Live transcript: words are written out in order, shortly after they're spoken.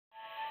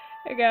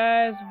Hey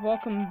guys,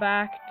 welcome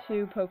back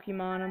to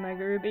Pokemon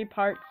Omega Ruby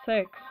Part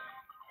 6.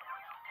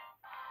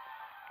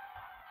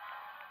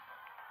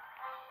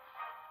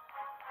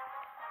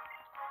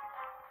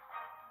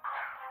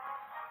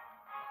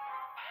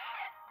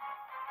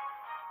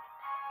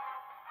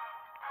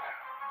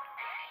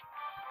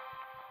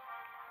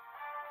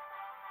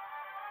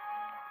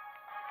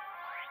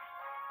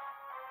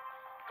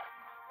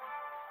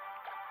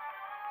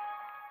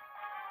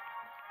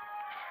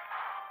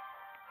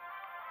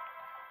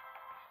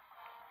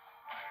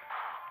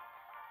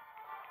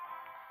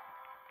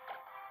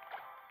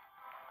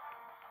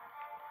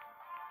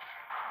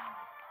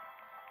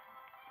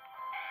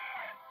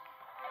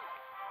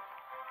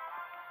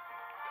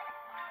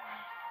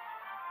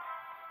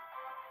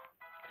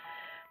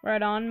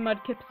 Right on,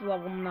 Mudkip's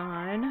level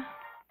 9.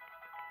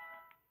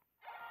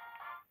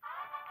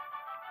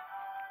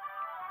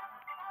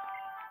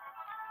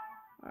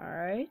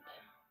 Alright.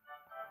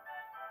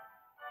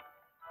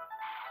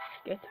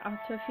 Get out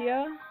of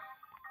here.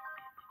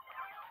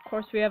 Of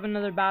course, we have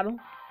another battle.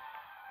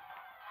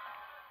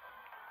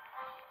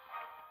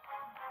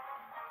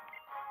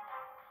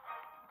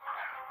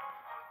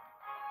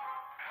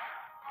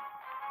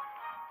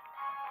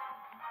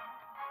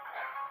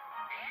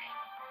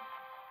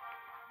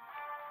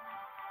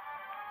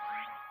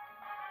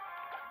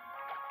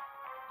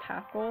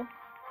 Tackle.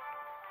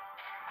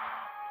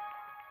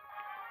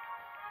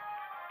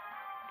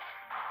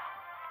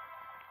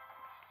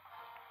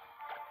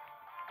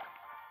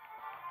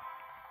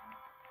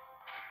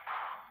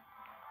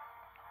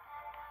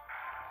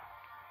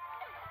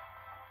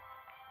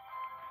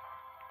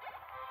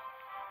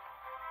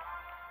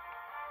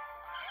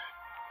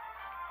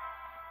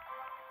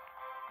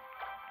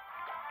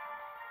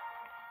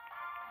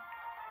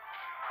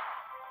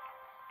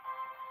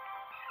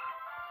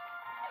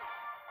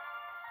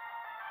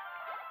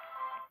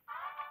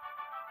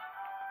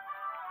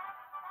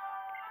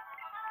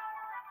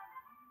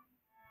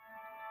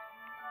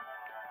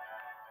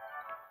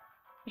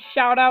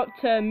 Shout out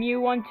to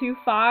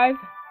Mew1235.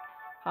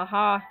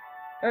 Haha.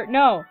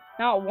 No,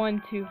 not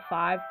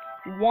 125.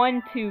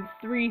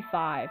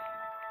 1235.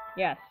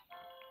 Yes.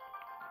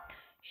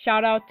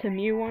 Shout out to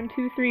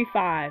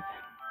Mew1235.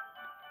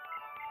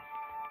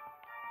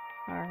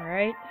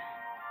 Alright.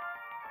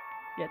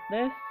 Get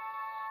this.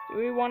 Do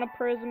we want a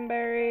prison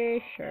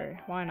berry? Sure,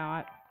 why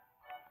not?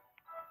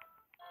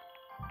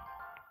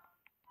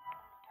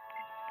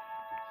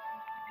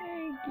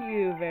 Thank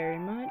you very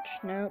much.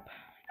 Nope,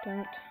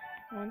 don't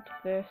want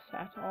this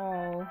at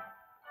all.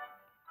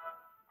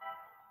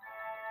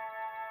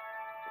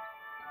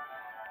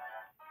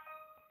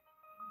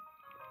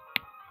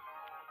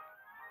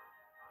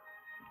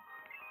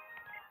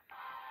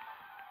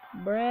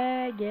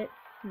 Bruh, get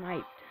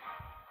sniped.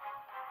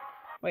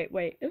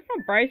 Wait, is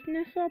my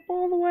brightness up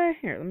all the way?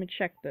 Here, let me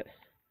check this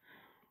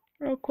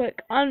real quick.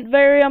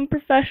 Very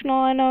unprofessional,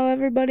 I know,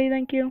 everybody,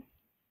 thank you.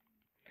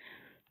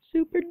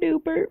 Super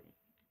duper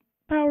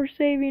power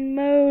saving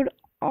mode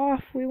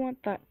off. We want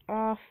that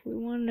off. We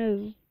want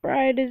it as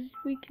bright as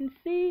we can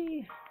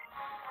see.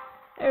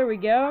 There we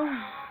go.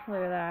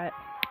 Look at that.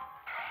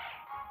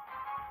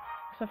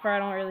 So far I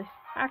don't really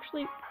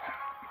actually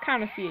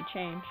kind of see a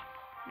change.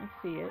 I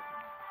see it.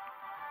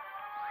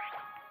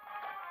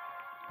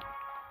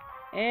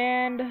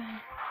 And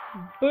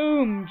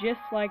boom, just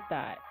like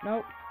that.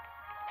 Nope.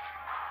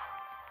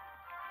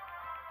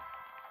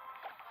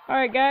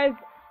 Alright guys,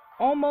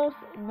 almost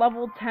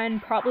level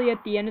 10, probably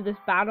at the end of this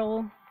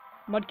battle.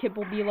 Mudkip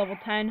will be level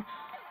 10.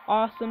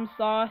 Awesome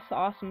sauce,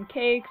 awesome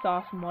cakes,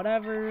 awesome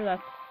whatever.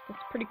 That's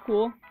pretty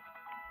cool.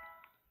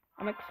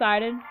 I'm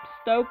excited,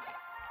 stoked.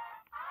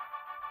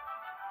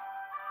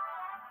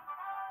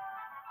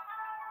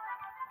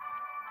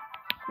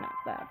 Snap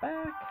that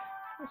back.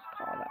 Let's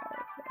call that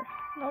right there.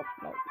 Nope.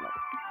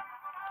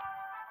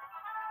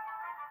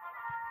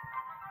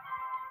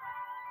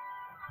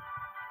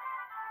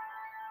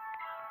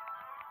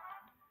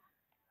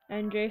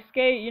 NJ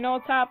Skate, you know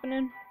what's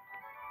happening?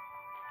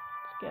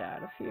 Let's get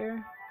out of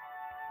here.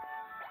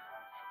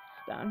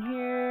 It's down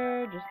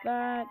here, just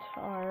that.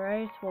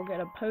 Alright, we'll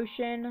get a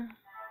potion.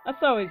 That's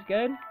always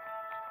good.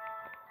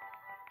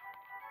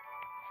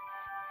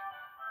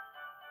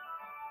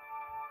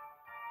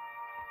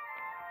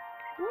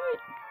 What?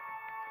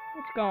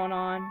 What's going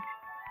on?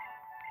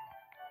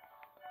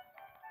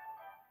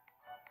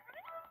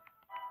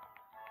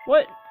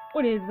 What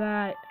is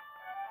that?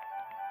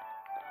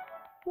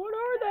 What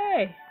are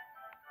they?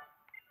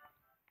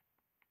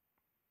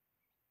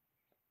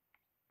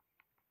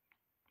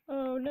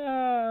 Oh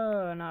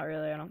no, not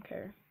really, I don't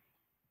care.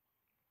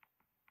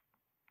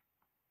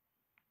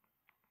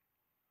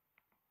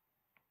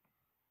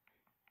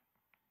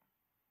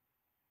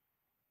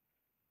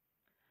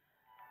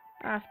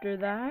 After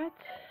that,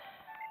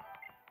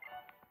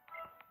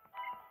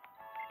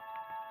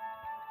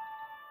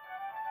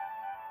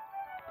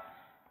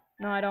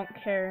 no, I don't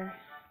care.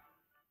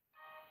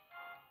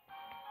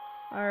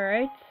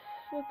 Alright,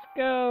 let's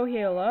go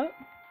heal up.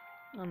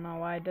 I don't know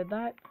why I did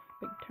that.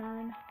 Big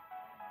turn.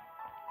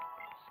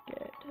 Let's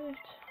get it.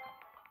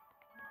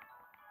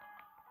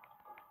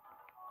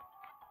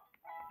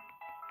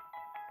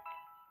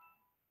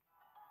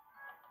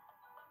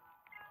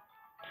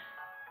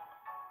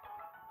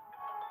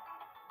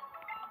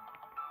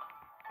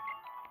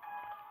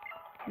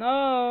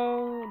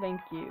 No,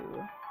 thank you.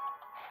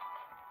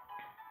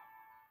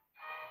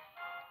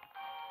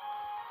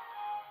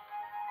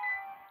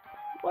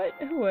 What?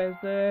 Who is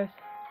this?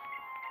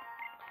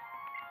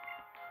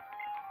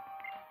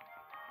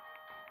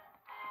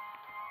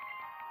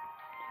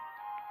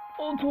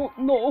 I don't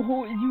know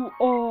who you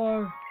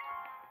are.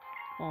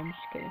 Oh, I'm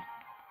just kidding.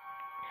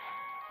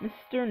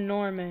 Mr.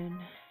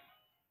 Norman.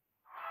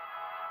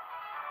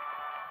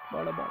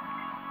 Bada bum.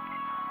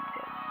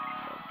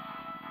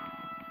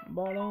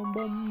 Bada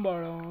bum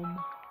bum.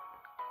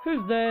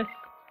 Who's this?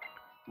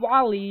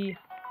 Wally.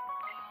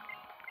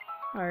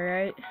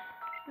 Alright.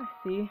 I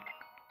see.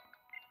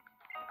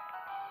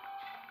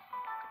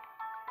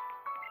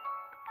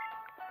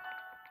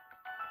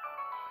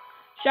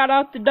 Shout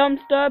out to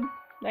DumbStub.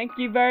 Thank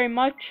you very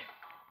much.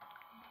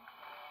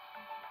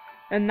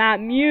 And that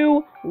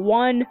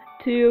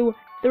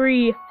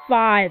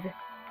Mew1235.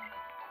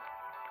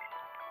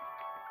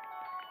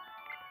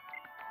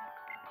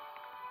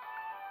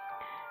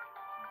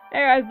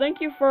 Hey guys,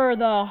 thank you for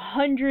the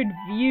 100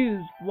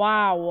 views.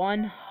 Wow,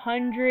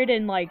 100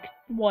 in like,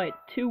 what,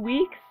 2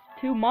 weeks?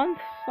 2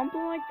 months?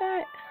 Something like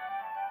that?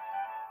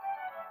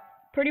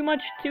 Pretty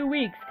much 2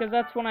 weeks, because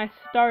that's when I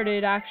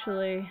started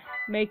actually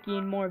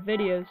making more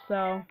videos,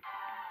 so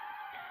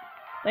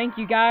thank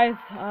you guys.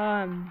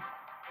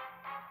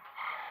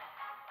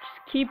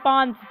 Just keep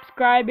on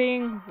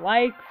subscribing,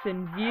 likes,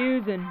 and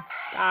views, and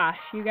gosh,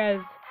 you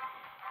guys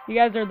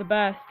are the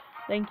best.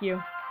 Thank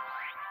you.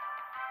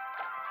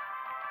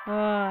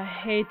 I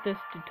hate this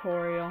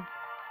tutorial.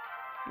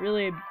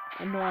 Really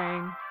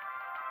annoying.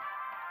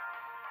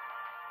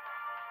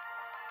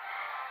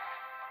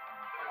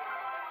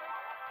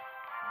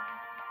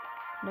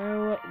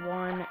 No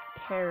one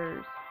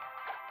cares.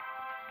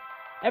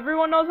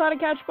 Everyone knows how to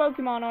catch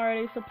Pokemon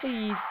already, so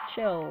please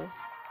chill.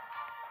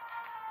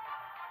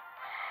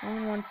 No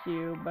one wants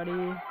you,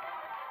 buddy.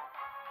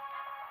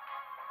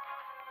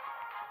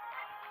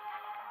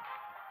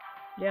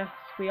 Yes,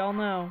 we all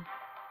know.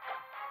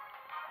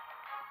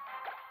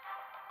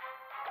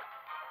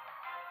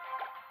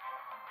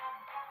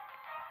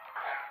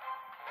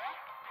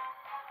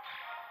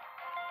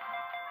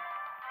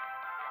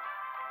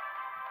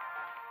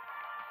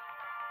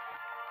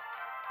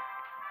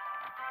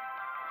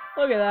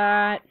 Look at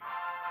that.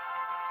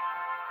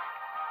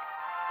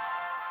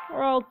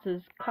 Our ult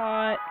is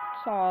caught.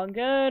 It's all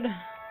good.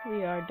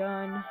 We are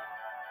done.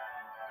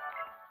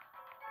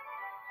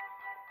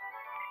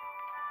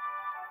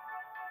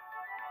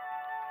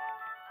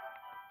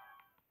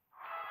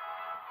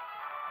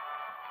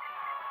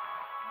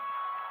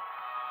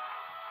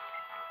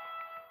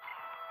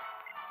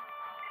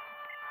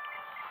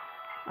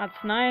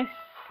 That's nice.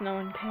 No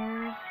one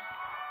cares.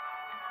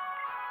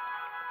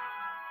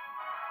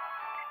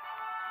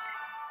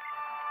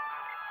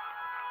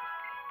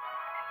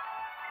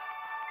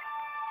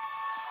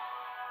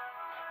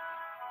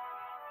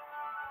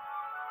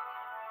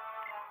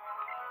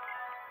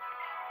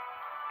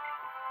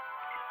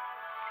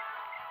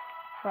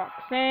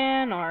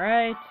 Roxanne,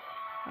 alright.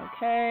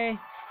 Okay.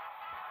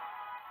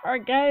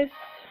 Alright, guys.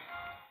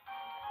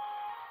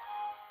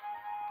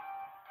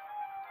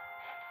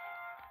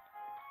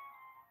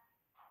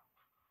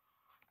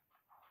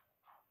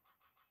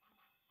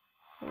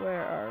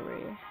 Where are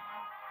we?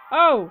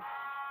 Oh!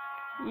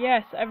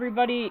 Yes,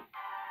 everybody.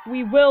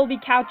 We will be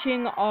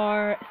catching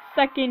our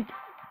second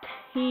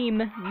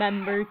team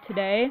member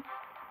today.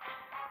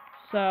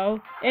 So,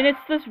 and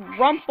it's this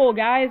Rumple,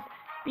 guys.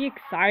 Be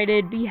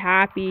excited, be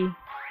happy.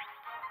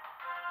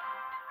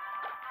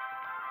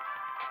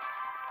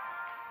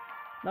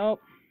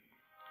 Nope.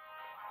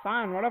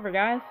 Fine, whatever,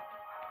 guys.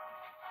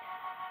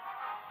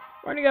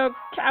 We're gonna go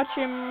catch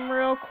him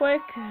real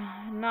quick.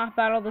 Not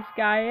battle this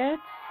guy yet.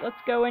 Let's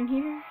go in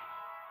here.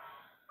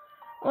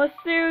 Let's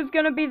see who's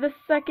gonna be the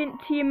second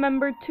team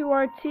member to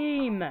our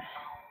team.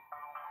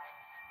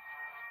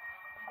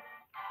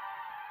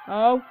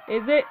 Oh,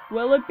 is it?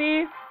 Will it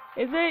be?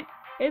 Is it?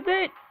 Is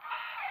it?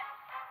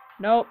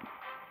 Nope.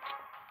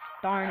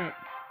 Darn it.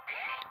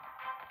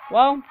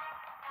 Well.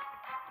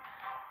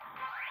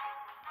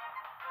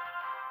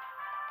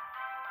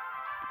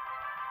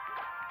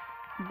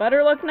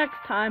 Better luck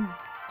next time.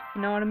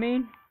 You know what I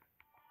mean?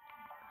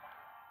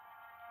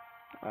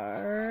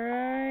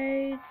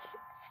 Alright.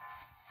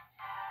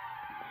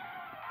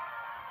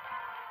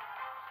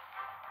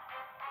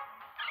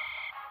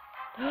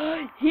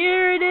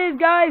 Here it is,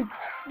 guys.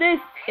 This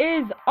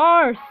is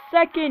our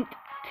second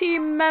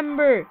team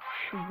member,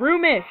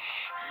 Shroomish.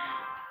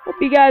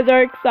 Hope you guys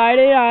are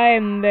excited. I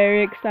am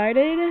very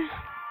excited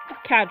to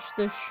catch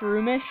the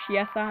Shroomish.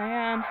 Yes, I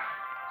am.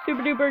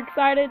 Super duper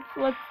excited.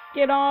 So let's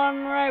get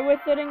on right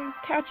with it and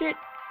catch it.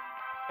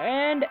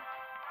 And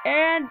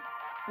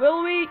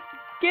will we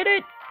get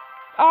it?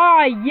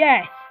 Ah,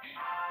 yes.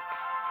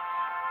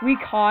 We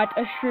caught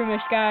a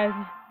Shroomish, guys.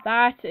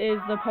 That is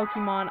the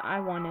Pokemon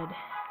I wanted.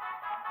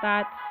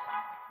 That's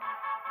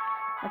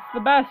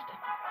the best.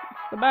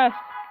 It's the best.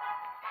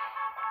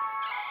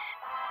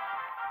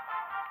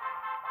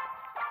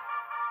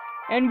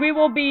 And we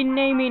will be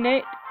naming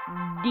it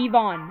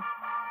Devon.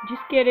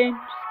 Just kidding.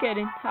 Just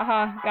kidding.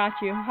 Haha, got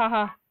you.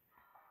 Haha.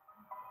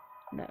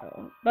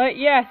 No. But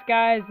yes,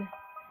 guys.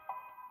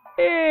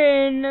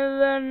 In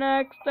the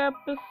next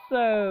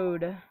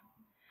episode,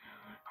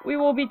 we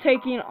will be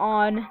taking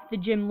on the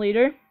gym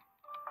leader.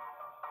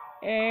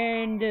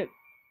 And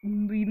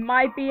we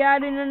might be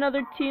adding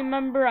another team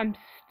member. I'm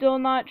still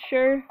not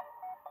sure.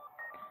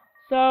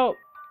 So,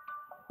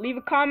 leave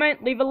a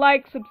comment, leave a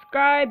like,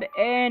 subscribe,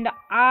 and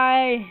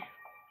I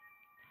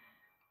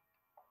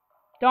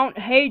don't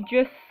hate,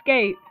 just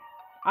skate.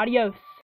 Adios.